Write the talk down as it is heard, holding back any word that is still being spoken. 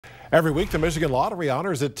Every week, the Michigan Lottery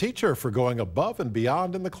honors a teacher for going above and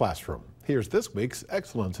beyond in the classroom. Here's this week's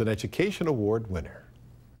Excellence in Education Award winner.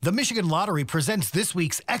 The Michigan Lottery presents this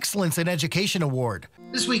week's Excellence in Education Award.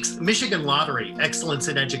 This week's Michigan Lottery Excellence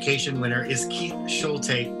in Education winner is Keith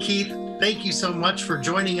Schulte. Keith, thank you so much for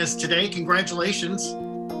joining us today. Congratulations.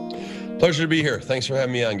 Pleasure to be here. Thanks for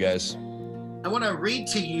having me on, guys. I want to read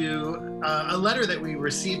to you a letter that we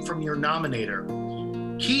received from your nominator.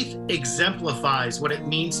 Keith exemplifies what it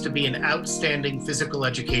means to be an outstanding physical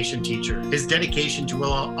education teacher. His dedication to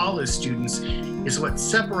all his students is what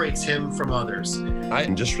separates him from others. I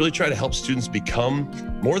just really try to help students become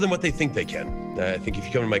more than what they think they can. I think if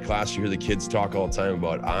you come to my class, you hear the kids talk all the time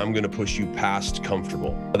about, I'm going to push you past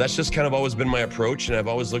comfortable. That's just kind of always been my approach, and I've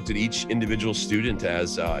always looked at each individual student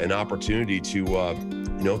as an opportunity to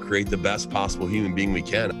create the best possible human being we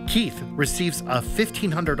can. Keith receives a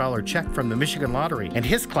 $1,500 check from the Michigan Lottery, and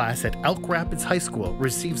his class at Elk Rapids High School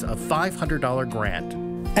receives a $500 grant.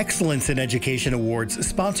 Excellence in Education Awards,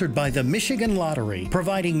 sponsored by the Michigan Lottery,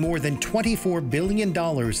 providing more than $24 billion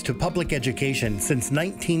to public education since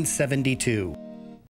 1972.